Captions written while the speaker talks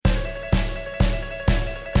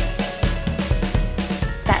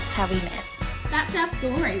how we met. That's our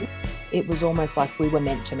story. It was almost like we were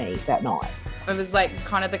meant to meet that night. It was like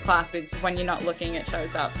kind of the classic when you're not looking, it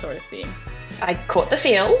shows up sort of thing. I caught the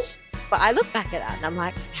feels. But I look back at that and I'm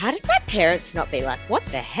like, how did my parents not be like, what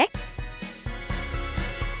the heck?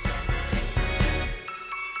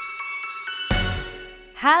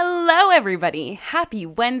 Hello everybody, happy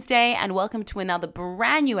Wednesday and welcome to another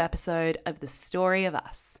brand new episode of The Story of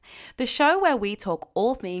Us, the show where we talk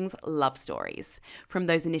all things love stories, from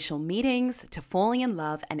those initial meetings to falling in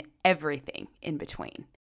love and everything in between.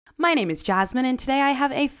 My name is Jasmine and today I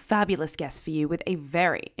have a fabulous guest for you with a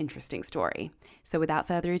very interesting story. So without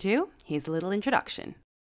further ado, here's a little introduction.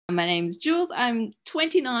 My name's Jules. I'm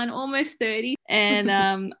 29, almost 30,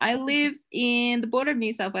 and I live in the border of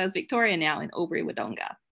New South Wales, Victoria now in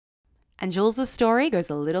Albury-Wodonga. And Jules' story goes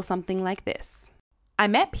a little something like this. I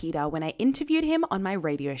met Peter when I interviewed him on my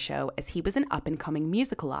radio show as he was an up-and-coming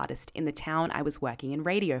musical artist in the town I was working in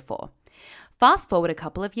radio for. Fast forward a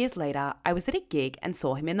couple of years later, I was at a gig and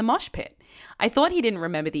saw him in the mosh pit. I thought he didn't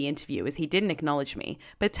remember the interview as he didn't acknowledge me,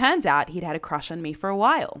 but it turns out he'd had a crush on me for a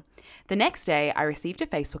while. The next day, I received a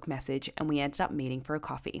Facebook message and we ended up meeting for a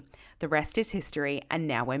coffee. The rest is history, and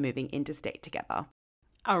now we're moving interstate together.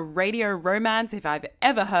 A radio romance if I've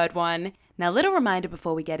ever heard one. Now, little reminder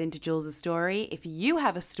before we get into Jules' story, if you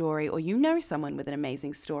have a story or you know someone with an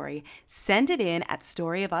amazing story, send it in at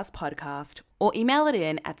storyofuspodcast or email it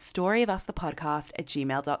in at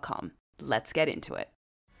storyofusthepodcast@gmail.com. Let's get into it.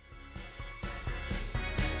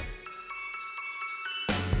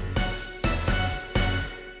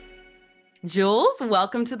 Jules,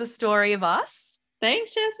 welcome to The Story of Us.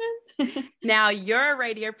 Thanks, Jasmine. Now, you're a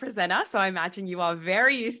radio presenter, so I imagine you are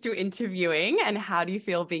very used to interviewing. And how do you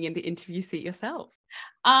feel being in the interview seat yourself?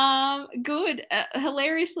 Good.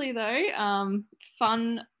 Hilariously, though,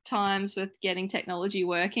 fun times with getting technology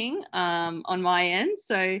working on my end.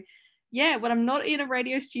 So, yeah, when I'm not in a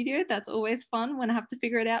radio studio, that's always fun when I have to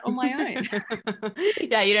figure it out on my own.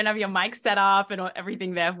 Yeah, you don't have your mic set up and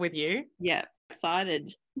everything there with you. Yeah,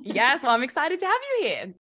 excited. Yes, well, I'm excited to have you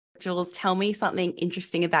here. Jules, tell me something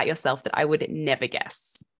interesting about yourself that I would never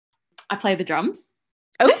guess. I play the drums.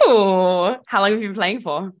 Oh, how long have you been playing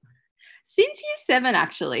for? Since year 7,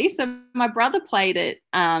 actually. So my brother played it.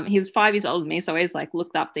 He was 5 years older than me, so I always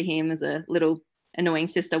looked up to him as a little annoying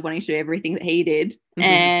sister wanting to do everything that he did. Mm-hmm.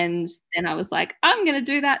 And then I was like, I'm going to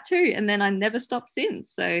do that too. And then I never stopped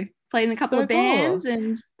since. So played in a couple of bands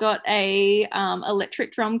and got a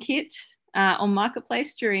electric drum kit on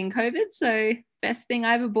Marketplace during COVID. So best thing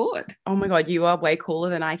I ever bought. Oh my God, you are way cooler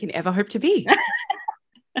than I can ever hope to be.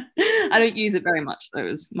 I don't use it very much though,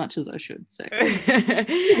 as much as I should. So we'll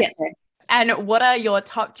get there. And what are your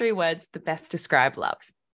top 3 words that best describe love?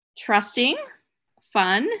 Trusting,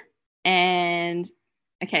 fun, and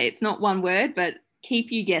okay, it's not one word, but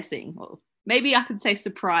keep you guessing. Or maybe I could say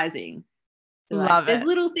surprising. So love it. There's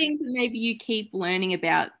little things that maybe you keep learning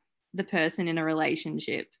about the person in a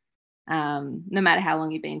relationship. No matter how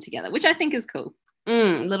long you've been together, which I think is cool.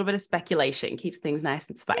 A little bit of speculation keeps things nice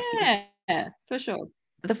and spicy. Yeah, for sure.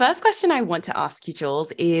 The first question I want to ask you,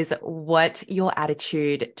 Jules, is what your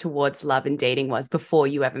attitude towards love and dating was before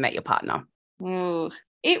you ever met your partner. Oh,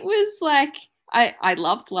 it was like I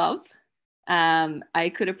loved love.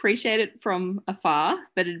 I could appreciate it from afar,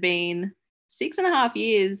 but it had been 6.5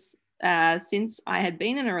 years since I had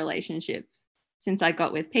been in a relationship, since I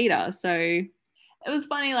got with Peter. So it was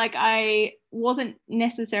funny, I wasn't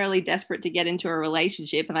necessarily desperate to get into a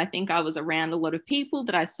relationship, and I think I was around a lot of people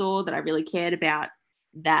that I saw that I really cared about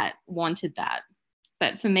that wanted that.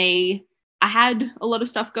 But for me, I had a lot of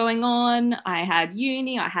stuff going on. I had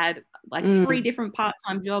uni, I had 3 different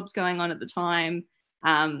part-time jobs going on at the time,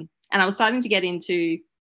 and I was starting to get into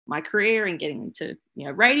my career and getting into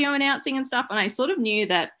radio announcing and stuff, and I sort of knew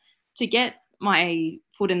that to get my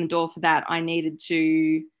foot in the door for that, I needed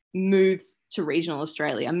to move to regional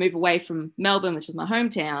Australia, move away from Melbourne, which is my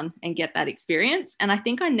hometown, and get that experience. And I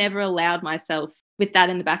think I never allowed myself, with that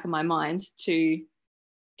in the back of my mind, to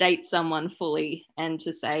date someone fully and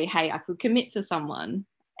to say, hey, I could commit to someone.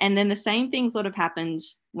 And then the same thing sort of happened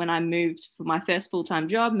when I moved for my first full-time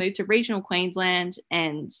job, moved to regional Queensland,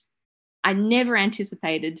 and I never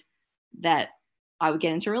anticipated that I would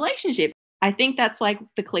get into a relationship. I think that's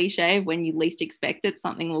the cliche of when you least expect it,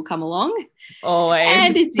 something will come along. Always.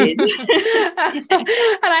 And it did. And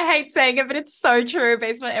I hate saying it, but it's so true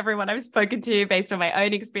based on everyone I've spoken to, based on my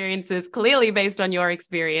own experiences, clearly based on your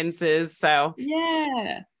experiences. So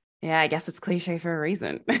yeah, I guess it's cliche for a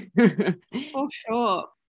reason. For sure.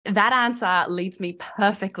 That answer leads me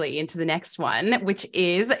perfectly into the next one, which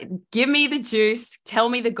is give me the juice, tell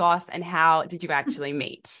me the goss, and how did you actually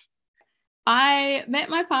meet? I met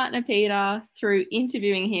my partner Peter through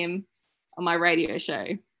interviewing him on my radio show.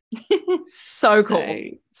 So cool.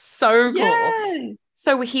 So cool. Yeah.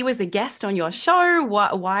 So he was a guest on your show.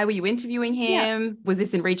 Why were you interviewing him? Yeah. Was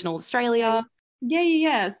this in regional Australia?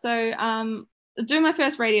 Yeah. So doing my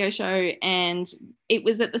first radio show, and it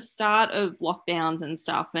was at the start of lockdowns and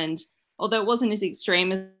stuff. And although it wasn't as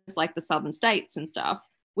extreme as like the southern states and stuff,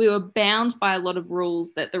 we were bound by a lot of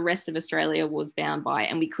rules that the rest of Australia was bound by,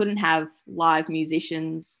 and we couldn't have live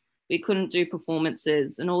musicians. We couldn't do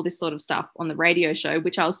performances and all this sort of stuff on the radio show,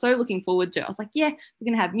 which I was so looking forward to. I was like, yeah, we're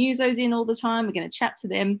going to have musos in all the time. We're going to chat to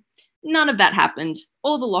them. None of that happened.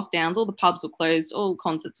 All the lockdowns, all the pubs were closed, all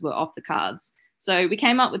concerts were off the cards. So we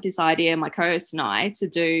came up with this idea, my co-host and I, to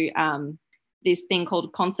do this thing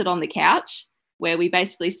called Concert on the Couch, where we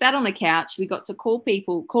basically sat on a couch. We got to call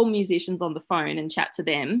musicians on the phone and chat to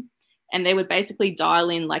them. And they would basically dial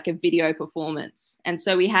in like a video performance. And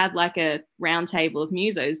so we had like a round table of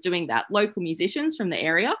musos doing that, local musicians from the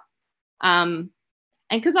area. And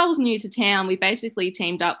because I was new to town, we basically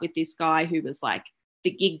teamed up with this guy who was like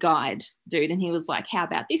the gig guide dude. And he was like, how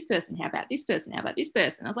about this person? How about this person? How about this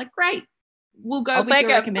person? I was like, great, we'll go with your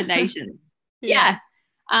recommendation. Yeah.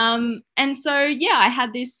 And so, I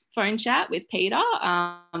had this phone chat with Peter,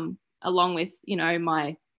 along with,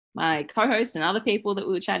 my co-host and other people that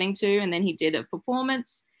we were chatting to, and then he did a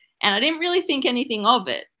performance, and I didn't really think anything of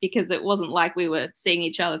it because it wasn't like we were seeing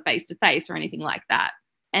each other face to face or anything like that.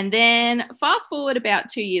 And then fast forward about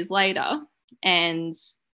 2 years later, and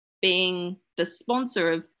being the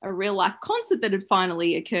sponsor of a real life concert that had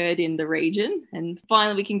finally occurred in the region, and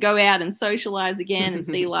finally we can go out and socialize again and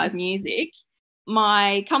see live music.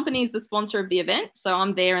 My company is the sponsor of the event, so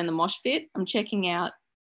I'm there in the mosh pit. I'm checking out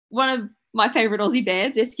one of my favorite Aussie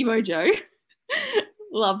bands, Eskimo Joe.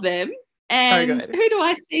 Love them. And so who do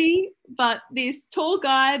I see but this tall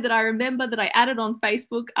guy that I remember that I added on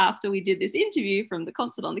Facebook after we did this interview from the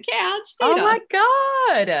Concert on the Couch, Peter. Oh my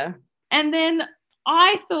God. And then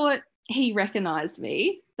I thought he recognized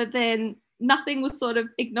me, but then nothing was sort of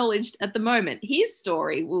acknowledged at the moment. His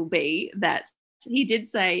story will be that he did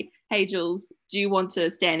say, hey, Jules, do you want to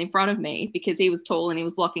stand in front of me? Because he was tall and he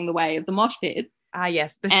was blocking the way of the mosh pit. Ah,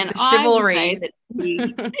 yes, the chivalry.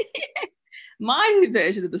 My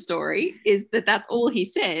version of the story is that that's all he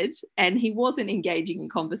said, and he wasn't engaging in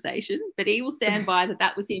conversation, but he will stand by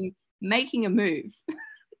that was him making a move.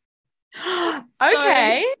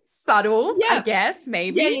 Okay, subtle, I guess,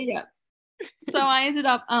 maybe. Yeah. So I ended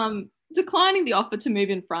up declining the offer to move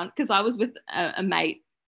in front because I was with a mate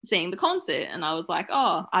seeing the concert, and I was like,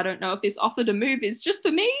 oh, I don't know if this offer to move is just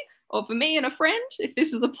for me or for me and a friend, if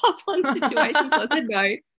this is a +1 situation. So I said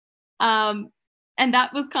no. And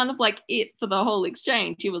that was kind of like it for the whole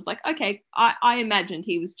exchange. He was like, okay, I imagined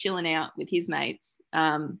he was chilling out with his mates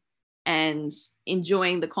and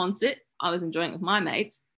enjoying the concert. I was enjoying it with my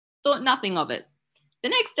mates. Thought nothing of it. The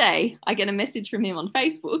next day, I get a message from him on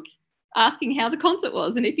Facebook asking how the concert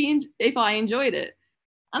was and if I enjoyed it.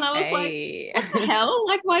 And I was like, what the hell?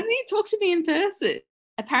 Like, why didn't he talk to me in person?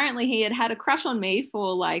 Apparently he had a crush on me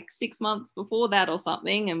for like 6 months before that or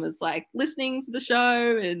something, and was like listening to the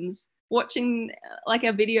show and watching like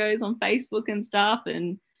our videos on Facebook and stuff,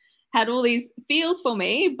 and had all these feels for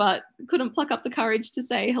me, but couldn't pluck up the courage to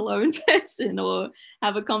say hello in person or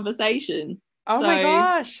have a conversation. Oh my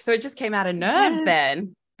gosh. So it just came out of nerves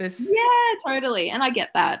then. Yeah, totally. And I get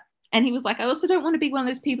that. And he was like, I also don't want to be one of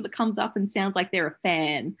those people that comes up and sounds like they're a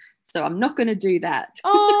fan. So I'm not going to do that.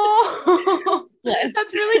 Oh, yes.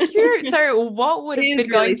 That's really cute. So what would have been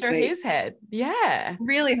going through his head? Yeah.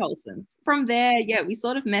 Really wholesome. From there, we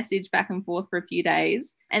sort of messaged back and forth for a few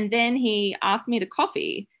days. And then he asked me to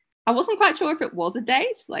coffee. I wasn't quite sure if it was a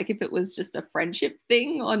date, like if it was just a friendship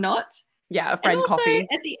thing or not. Yeah, a friend and also, coffee.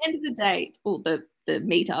 At the end of the date, or the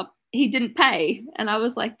meetup, he didn't pay. And I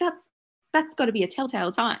was like, that's got to be a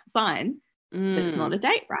telltale sign that it's not a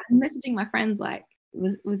date, right? I'm messaging my friends like,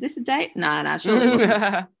 was this a date? No, surely it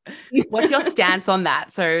wasn't. What's your stance on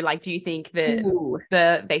that? So, like, do you think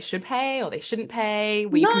that they should pay or they shouldly pay?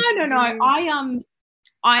 No. I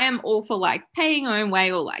am all for like paying your own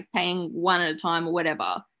way or like paying one at a time or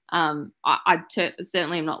whatever. I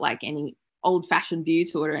certainly am not like any old-fashioned view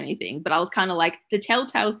to it or anything, but I was kind of like, the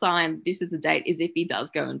telltale sign this is a date is if he does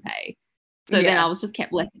go and pay. So then I was just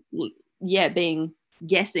kept being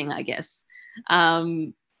guessing, I guess.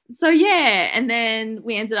 And then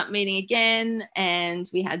we ended up meeting again and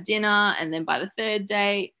we had dinner, and then by the third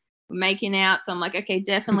date we're making out. So I'm like, okay,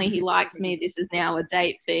 definitely he likes me. This is now a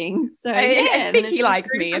date thing. So I think he likes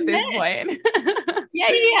me at this point.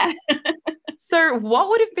 Yeah. So what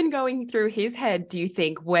would have been going through his head, do you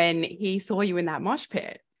think, when he saw you in that mosh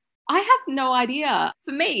pit? I have no idea.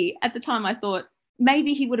 For me, at the time, I thought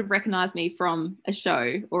maybe he would have recognized me from a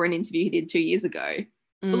show or an interview he did 2 years ago.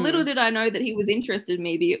 But little did I know that he was interested in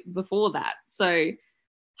me before that. So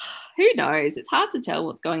who knows? It's hard to tell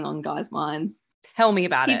what's going on in guys' minds. Tell me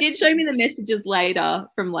about it. He did show me the messages later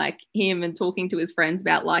from like him and talking to his friends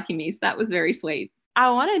about liking me. So that was very sweet.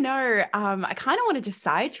 I want to know, I kind of want to just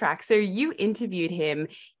sidetrack. So you interviewed him.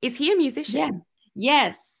 Is he a musician? Yeah.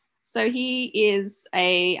 Yes. So he is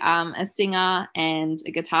a singer and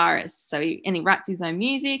a guitarist. So he writes his own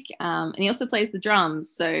music, and he also plays the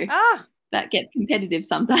drums. So that gets competitive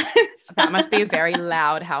sometimes. That must be a very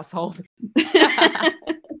loud household.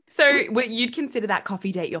 So you'd consider that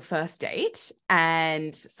coffee date your first date,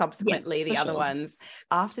 and subsequently Yes, the for other sure. ones.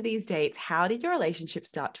 After these dates, how did your relationship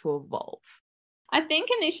start to evolve? I think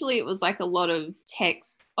initially it was like a lot of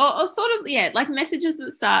text or sort of, yeah, like messages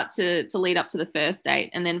that start to lead up to the first date.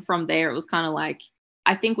 And then from there, it was kind of like,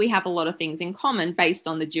 I think we have a lot of things in common based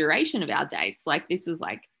on the duration of our dates. Like this is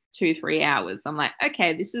like 2-3 hours. I'm like,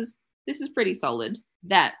 okay, this is pretty solid.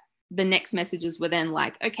 That the next messages were then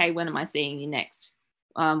like, okay, when am I seeing you next?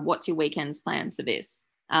 What's your weekend's plans for this?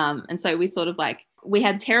 And so we sort of like, we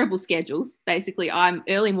had terrible schedules. Basically, I'm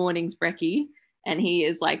early mornings brekkie, and he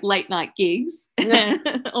is like late night gigs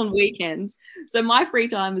on weekends. So my free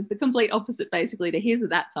time is the complete opposite basically to his at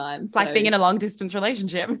that time. It's like being in a long distance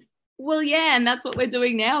relationship. Well, yeah, and that's what we're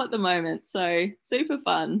doing now at the moment. So super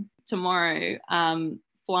fun. Tomorrow,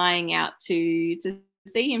 flying out to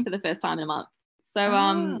see him for the first time in a month.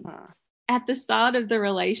 So at the start of the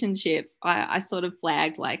relationship, I sort of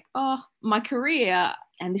flagged like, oh, my career,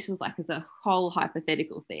 and this was like as a whole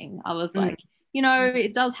hypothetical thing. I was like, you know,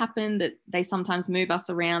 it does happen that they sometimes move us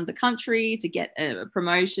around the country to get a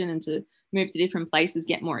promotion and to move to different places,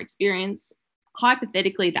 get more experience.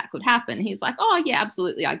 Hypothetically, that could happen. He's like, oh, yeah,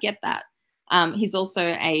 absolutely. I get that. He's also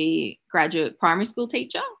a graduate primary school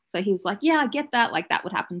teacher. So he's like, yeah, I get that. Like that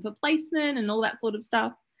would happen for placement and all that sort of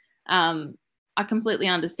stuff. I completely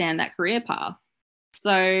understand that career path.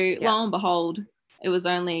 So lo and behold, it was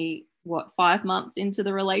only 5 months into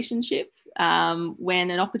the relationship when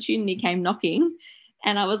an opportunity came knocking,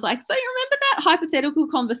 and I was like, so you remember that hypothetical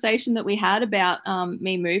conversation that we had about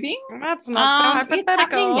me moving? That's not so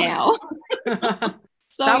hypothetical. It's happening now.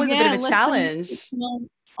 So that was a bit of a challenge.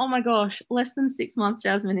 Oh my gosh, less than 6 months,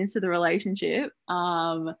 Jasmine, into the relationship,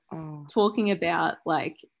 talking about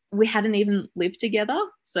like we hadn't even lived together,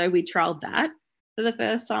 so we trialed that for the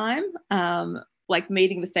first time. Like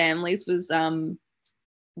meeting the families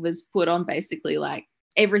was put on basically, like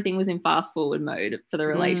everything was in fast forward mode for the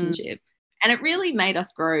relationship. And it really made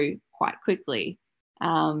us grow quite quickly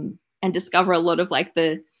and discover a lot of like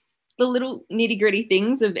the little nitty gritty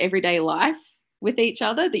things of everyday life with each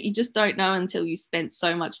other that you just don't know until you spent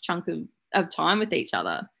so much chunk of time with each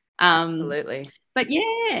other. Absolutely. But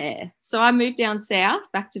yeah, so I moved down south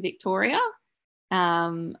back to Victoria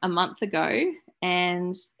a month ago,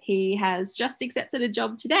 and he has just accepted a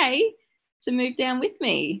job today to move down with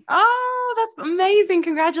me. Oh, that's amazing.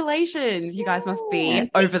 Congratulations. You guys must be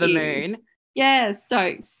over the moon. Yeah,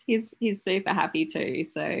 stoked. He's super happy too.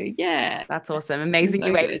 So yeah. That's awesome. Amazing.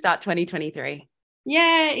 You way to start 2023.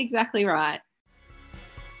 Yeah, exactly right.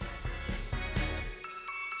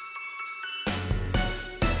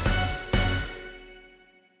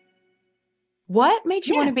 What made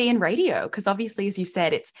you want to be in radio? Because obviously, as you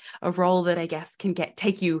said, it's a role that I guess can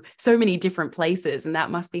take you so many different places, and that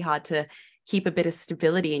must be hard to keep a bit of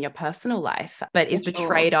stability in your personal life. But is the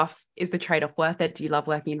trade-off worth it? Do you love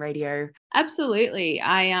working in radio? Absolutely.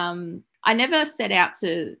 I never set out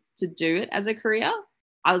to do it as a career.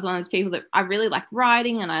 I was one of those people that I really like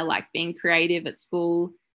writing, and I like being creative at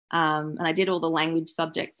school. And I did all the language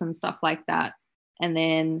subjects and stuff like that. And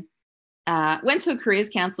then went to a careers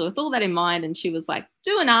counsellor with all that in mind, and she was like,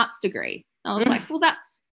 do an arts degree. And I was like, well,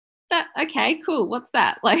 that's okay, cool. What's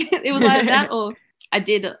that? Like, it was like that. Or I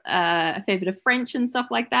did a fair bit of French and stuff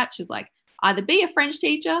like that. She was like, either be a French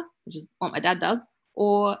teacher, which is what my dad does,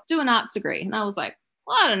 or do an arts degree. And I was like,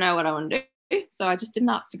 well, I don't know what I want to do. So I just did an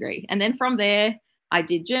arts degree. And then from there, I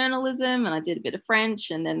did journalism and I did a bit of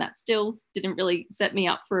French, and then that still didn't really set me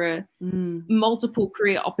up for multiple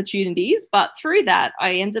career opportunities. But through that,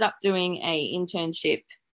 I ended up doing a internship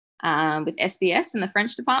with SBS in the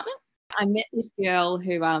French department. I met this girl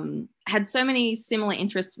who had so many similar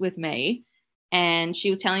interests with me, and she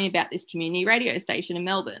was telling me about this community radio station in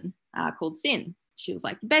Melbourne called SYN. She was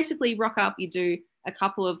like, basically rock up, you do a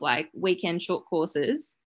couple of like weekend short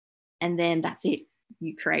courses, and then that's it.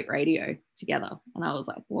 You create radio together. And I was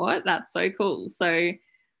like, what? That's so cool. So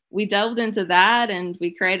we delved into that, and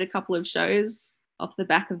we created a couple of shows off the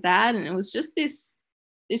back of that. And it was just this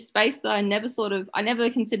this space that I never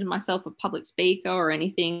considered myself a public speaker or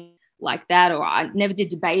anything like that, or I never did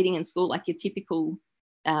debating in school like your typical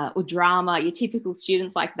or drama, your typical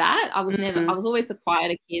students like that. I was always the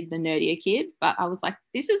quieter kid, the nerdier kid, but I was like,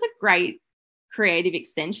 this is a great creative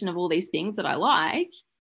extension of all these things that I like.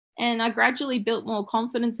 And I gradually built more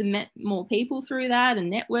confidence and met more people through that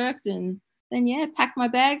and networked, and then packed my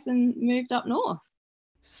bags and moved up north.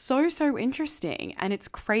 So interesting. And it's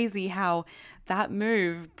crazy how that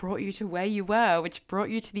move brought you to where you were, which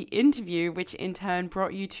brought you to the interview, which in turn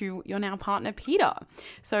brought you to your now partner, Peter.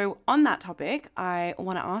 So on that topic, I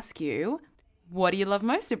want to ask you, what do you love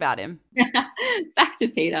most about him? Back to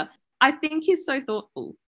Peter. I think he's so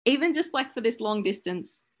thoughtful, even just like for this long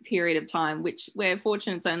distance period of time, which we're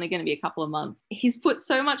fortunate it's only going to be a couple of months. He's put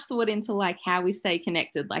so much thought into like how we stay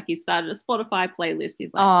connected. Like he started a Spotify playlist.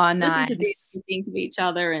 He's like, oh, nice. Listen to this and think of each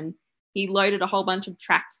other. And he loaded a whole bunch of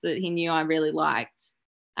tracks that he knew I really liked.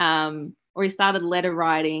 Or he started letter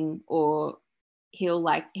writing, or he'll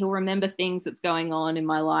remember things that's going on in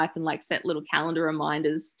my life and like set little calendar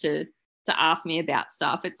reminders to ask me about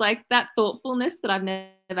stuff. It's like that thoughtfulness that I've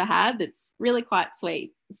never had. That's really quite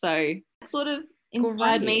sweet. So it sort of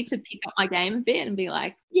inspired me to pick up my game a bit and be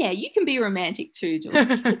like, yeah, you can be romantic too, George.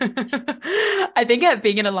 I think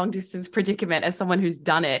being in a long distance predicament as someone who's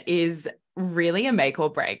done it is really a make or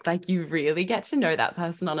break. Like you really get to know that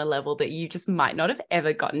person on a level that you just might not have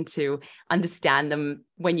ever gotten to understand them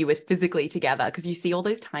when you were physically together, because you see all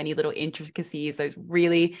those tiny little intricacies, those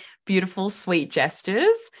really beautiful, sweet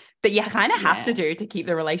gestures that you kind of have to do to keep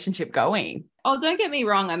the relationship going. Oh, don't get me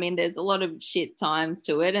wrong. I mean, there's a lot of shit times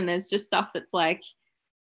to it, and there's just stuff that's like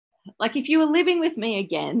if you were living with me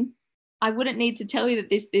again, I wouldn't need to tell you that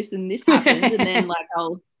this and this happened, and then like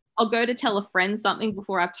I'll go to tell a friend something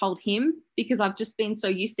before I've told him, because I've just been so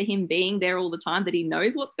used to him being there all the time that he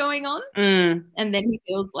knows what's going on. And then he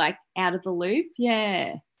feels like out of the loop.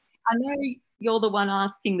 Yeah. I know you're the one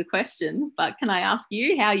asking the questions, but can I ask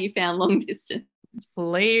you how you found long distance?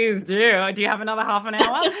 Please do. Do you have another half an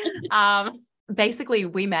hour? Basically,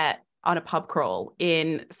 we met on a pub crawl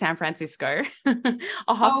in San Francisco,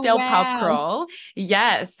 a hostel pub crawl.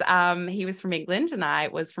 Yes. He was from England and I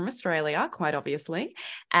was from Australia, quite obviously.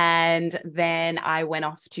 And then I went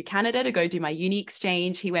off to Canada to go do my uni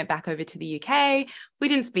exchange. He went back over to the UK. We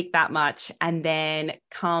didn't speak that much. And then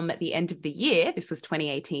come at the end of the year, this was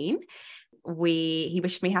 2018, he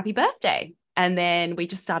wished me happy birthday. And then we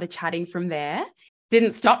just started chatting from there.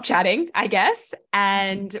 Didn't stop chatting, I guess.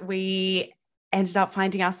 And we ended up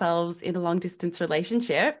finding ourselves in a long distance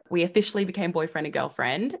relationship. We officially became boyfriend and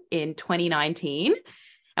girlfriend in 2019.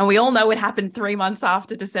 And we all know what happened 3 months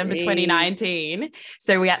after December 2019.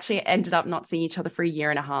 So we actually ended up not seeing each other for a year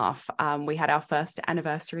and a half. We had our first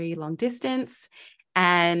anniversary long distance.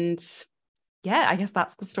 And yeah, I guess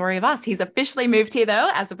that's the story of us. He's officially moved here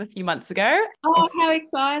though, as of a few months ago. Oh, how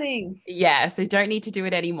exciting. Yeah. So don't need to do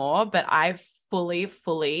it anymore, but I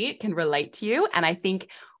fully can relate to you. And I think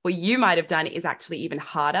what you might have done is actually even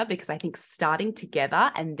harder, because I think starting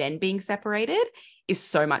together and then being separated is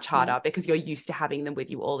so much harder because you're used to having them with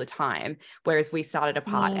you all the time. Whereas we started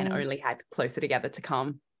apart and only had closer together to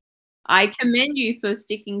come. I commend you for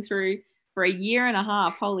sticking through for a year and a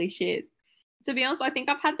half. Holy shit. To be honest, I think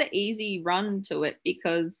I've had the easy run to it,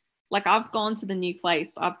 because like I've gone to the new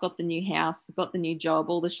place, I've got the new house, I've got the new job,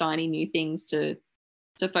 all the shiny new things to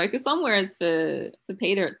focus on. Whereas for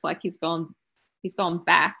Peter, it's like he's gone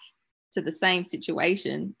back to the same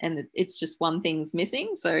situation and it's just one thing's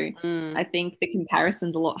missing. So I think the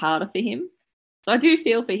comparison's a lot harder for him. So I do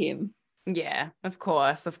feel for him. Yeah, of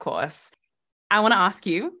course. I want to ask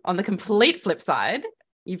you on the complete flip side,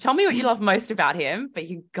 you've told me what you love most about him, but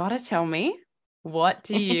you got to tell me, what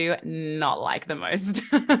do you not like the most?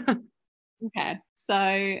 Okay.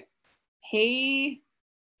 So he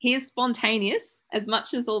is spontaneous. As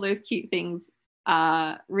much as all those cute things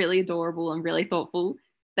are really adorable and really thoughtful,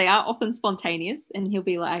 they are often spontaneous. And he'll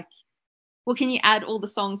be like, well, can you add all the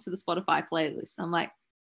songs to the Spotify playlist? I'm like,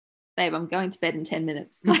 babe, I'm going to bed in 10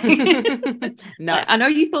 minutes. No. Like, I know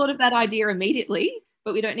you thought of that idea immediately,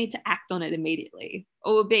 but we don't need to act on it immediately.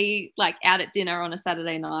 Or we'll be like out at dinner on a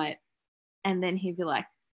Saturday night, and then he'll be like,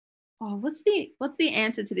 oh, what's the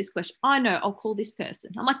answer to this question? I know, I'll call this person.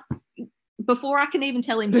 I'm like, before I can even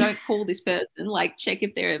tell him don't call this person, like check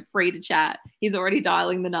if they're free to chat, he's already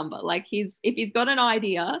dialing the number. Like if he's got an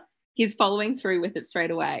idea, he's following through with it straight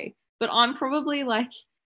away. But I'm probably like,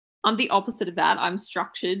 I'm the opposite of that. I'm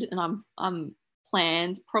structured and I'm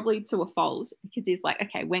planned probably to a fault, because he's like,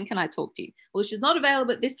 okay, when can I talk to you? Well, she's not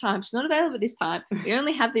available at this time. She's not available at this time. We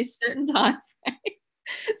only have this certain time.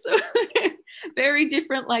 So very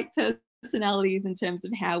different like personalities in terms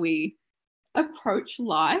of how we approach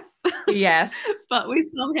life. Yes. But we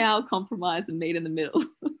somehow compromise and meet in the middle.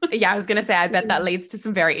 Yeah, I was going to say, I bet that leads to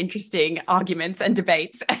some very interesting arguments and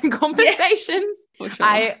debates and conversations. For sure.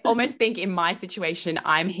 I almost think in my situation,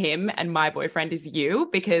 I'm him and my boyfriend is you,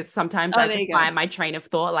 because sometimes I just find my train of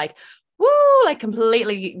thought like, woo, like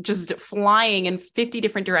completely just flying in 50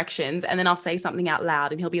 different directions. And then I'll say something out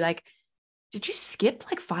loud and he'll be like, did you skip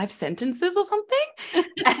like 5 sentences or something?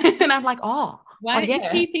 And I'm like, why are you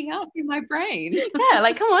keeping up in my brain? Yeah,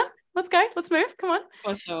 like, come on, let's go. Let's move. Come on.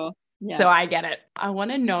 For sure. Yeah. So I get it. I want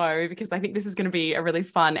to know, because I think this is going to be a really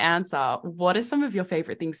fun answer. What are some of your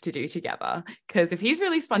favorite things to do together? Because if he's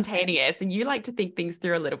really spontaneous and you like to think things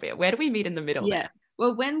through a little bit, where do we meet in the middle? Yeah.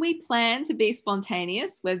 Well, when we plan to be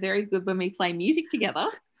spontaneous, we're very good when we play music together.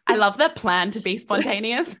 I love that plan to be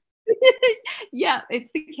spontaneous. Yeah, it's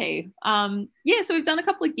the key. So we've done a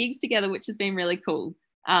couple of gigs together, which has been really cool.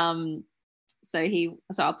 So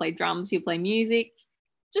I'll play drums, he'll play music.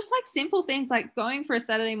 Just like simple things like going for a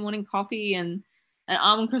Saturday morning coffee and an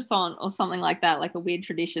almond croissant or something like that, like a weird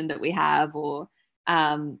tradition that we have. Or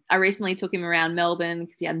I recently took him around Melbourne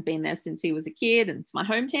because he hadn't been there since he was a kid, and it's my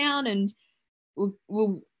hometown. And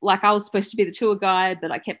like I was supposed to be the tour guide,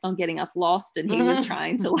 but I kept on getting us lost, and he was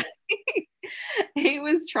trying to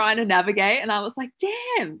navigate, and I was like,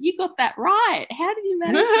 damn, you got that right. How did you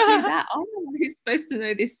manage to do that? I'm the one who's supposed to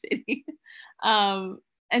know this city.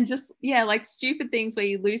 And just, like stupid things where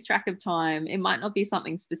you lose track of time. It might not be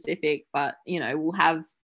something specific, but, we'll have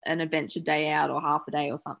an adventure day out or half a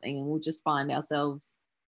day or something, and we'll just find ourselves,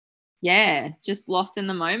 just lost in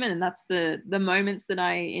the moment. And that's the moments that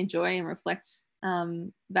I enjoy and reflect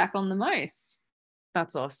back on the most.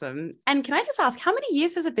 That's awesome. And can I just ask, how many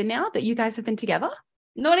years has it been now that you guys have been together?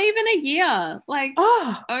 Not even a year. Like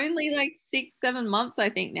only like 6-7 months, I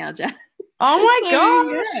think now, Jack. Oh my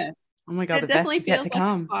gosh. Yeah. Oh my God, the best is yet to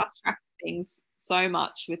come. It's fast-tracked things so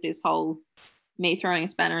much with this whole me throwing a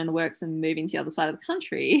spanner in the works and moving to the other side of the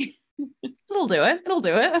country. It'll do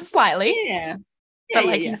it slightly. Yeah. But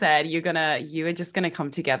like you said, you are just gonna come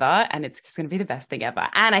together, and it's just gonna be the best thing ever.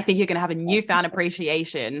 And I think you're gonna have a newfound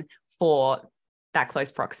appreciation for that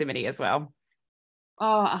close proximity as well.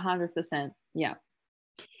 Oh, 100%. Yeah.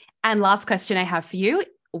 And last question I have for you.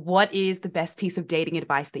 What is the best piece of dating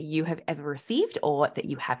advice that you have ever received or that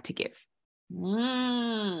you have to give?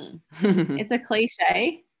 It's a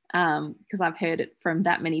cliche because I've heard it from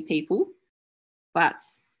that many people, but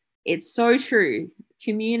it's so true.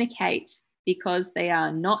 Communicate, because they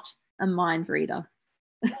are not a mind reader.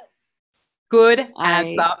 Good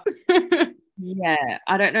answer.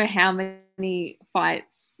 I don't know how many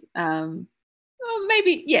fights,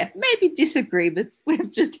 maybe disagreements we've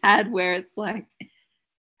just had where it's like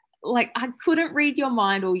I couldn't read your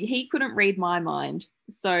mind, or he couldn't read my mind.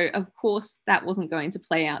 So of course that wasn't going to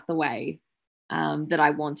play out the way that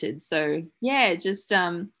I wanted. So just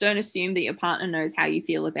don't assume that your partner knows how you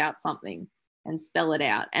feel about something, and spell it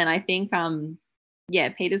out. And I think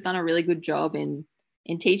Peter's done a really good job in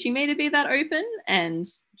teaching me to be that open and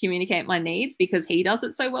communicate my needs, because he does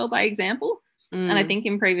it so well by example. And I think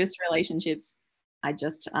in previous relationships, I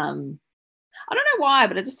just I don't know why,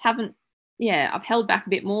 but I just haven't. I've held back a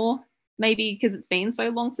bit more, maybe because it's been so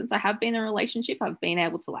long since I have been in a relationship. I've been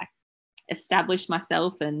able to like establish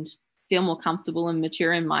myself and feel more comfortable and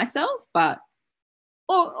mature in myself. But,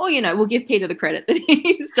 or we'll give Peter the credit that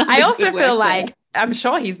he's done. I also feel like, I'm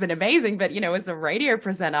sure he's been amazing, but, as a radio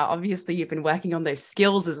presenter, obviously you've been working on those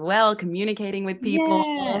skills as well, communicating with people.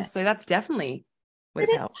 Yeah. So that's definitely what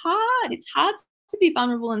helps. It's hard to be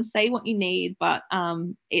vulnerable and say what you need, but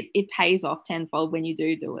it pays off tenfold when you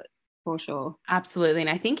do it. For sure. Absolutely. And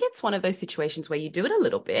I think it's one of those situations where you do it a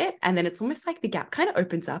little bit, and then it's almost like the gap kind of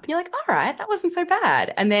opens up and you're like, all right, that wasn't so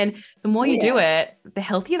bad. And then the more you do it, the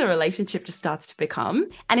healthier the relationship just starts to become.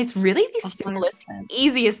 And it's really the 100%. Simplest,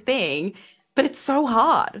 easiest thing, but it's so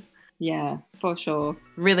hard. Yeah, for sure.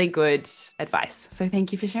 Really good advice. So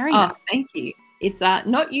thank you for sharing that. Thank you. It's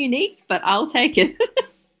not unique, but I'll take it.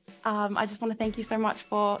 I just want to thank you so much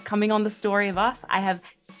for coming on The Story of Us. I have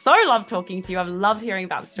so loved talking to you. I've loved hearing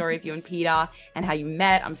about the story of you and Peter and how you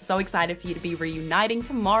met. I'm so excited for you to be reuniting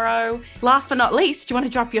tomorrow. Last but not least, do you want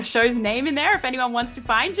to drop your show's name in there if anyone wants to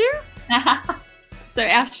find you? So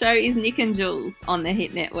our show is Nick and Jules on the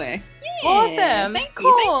Hit Network. Yeah, awesome. Thank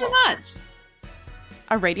you. Thanks so much.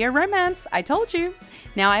 A radio romance, I told you.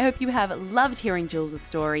 Now, I hope you have loved hearing Jules'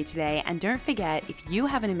 story today, and don't forget, if you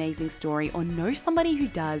have an amazing story or know somebody who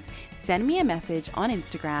does, send me a message on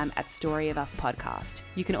Instagram at Story of Us Podcast.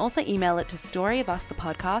 You can also email it to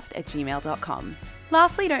storyofuspodcast@gmail.com.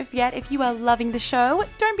 Lastly, don't forget, if you are loving the show,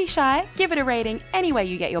 don't be shy. Give it a rating anywhere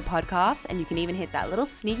you get your podcasts, and you can even hit that little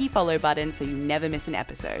sneaky follow button so you never miss an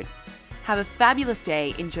episode. Have a fabulous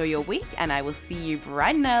day, enjoy your week, and I will see you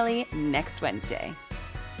bright and early next Wednesday.